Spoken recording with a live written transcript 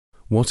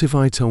What if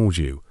I told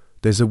you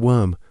there's a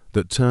worm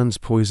that turns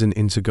poison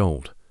into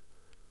gold?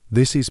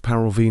 This is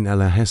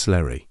Paralvinella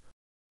hessleri.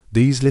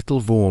 These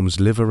little worms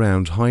live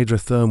around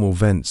hydrothermal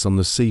vents on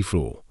the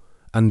seafloor,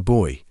 and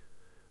boy,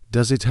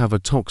 does it have a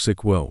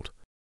toxic world.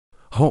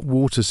 Hot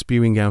water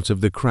spewing out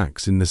of the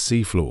cracks in the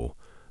seafloor,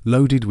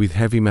 loaded with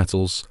heavy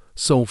metals,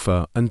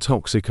 sulfur and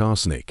toxic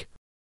arsenic.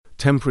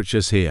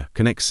 Temperatures here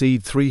can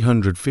exceed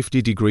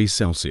 350 degrees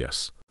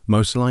Celsius.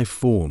 Most life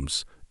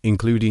forms,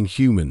 including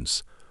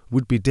humans,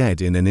 would be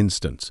dead in an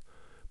instant,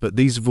 but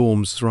these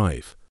worms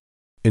thrive.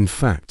 In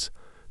fact,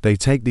 they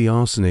take the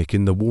arsenic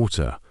in the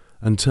water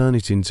and turn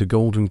it into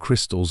golden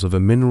crystals of a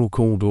mineral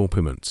called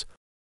orpiment.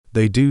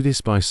 They do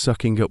this by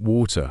sucking up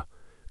water,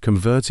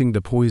 converting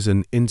the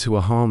poison into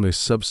a harmless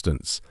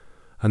substance,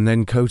 and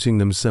then coating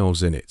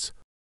themselves in it.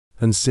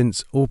 And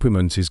since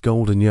orpiment is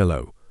golden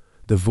yellow,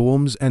 the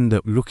worms end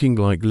up looking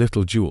like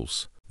little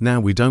jewels. Now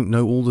we don't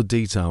know all the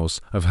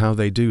details of how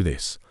they do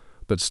this,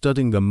 but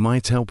studying them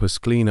might help us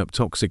clean up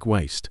toxic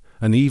waste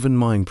and even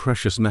mine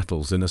precious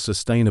metals in a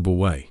sustainable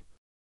way.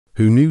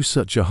 Who knew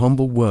such a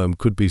humble worm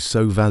could be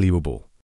so valuable?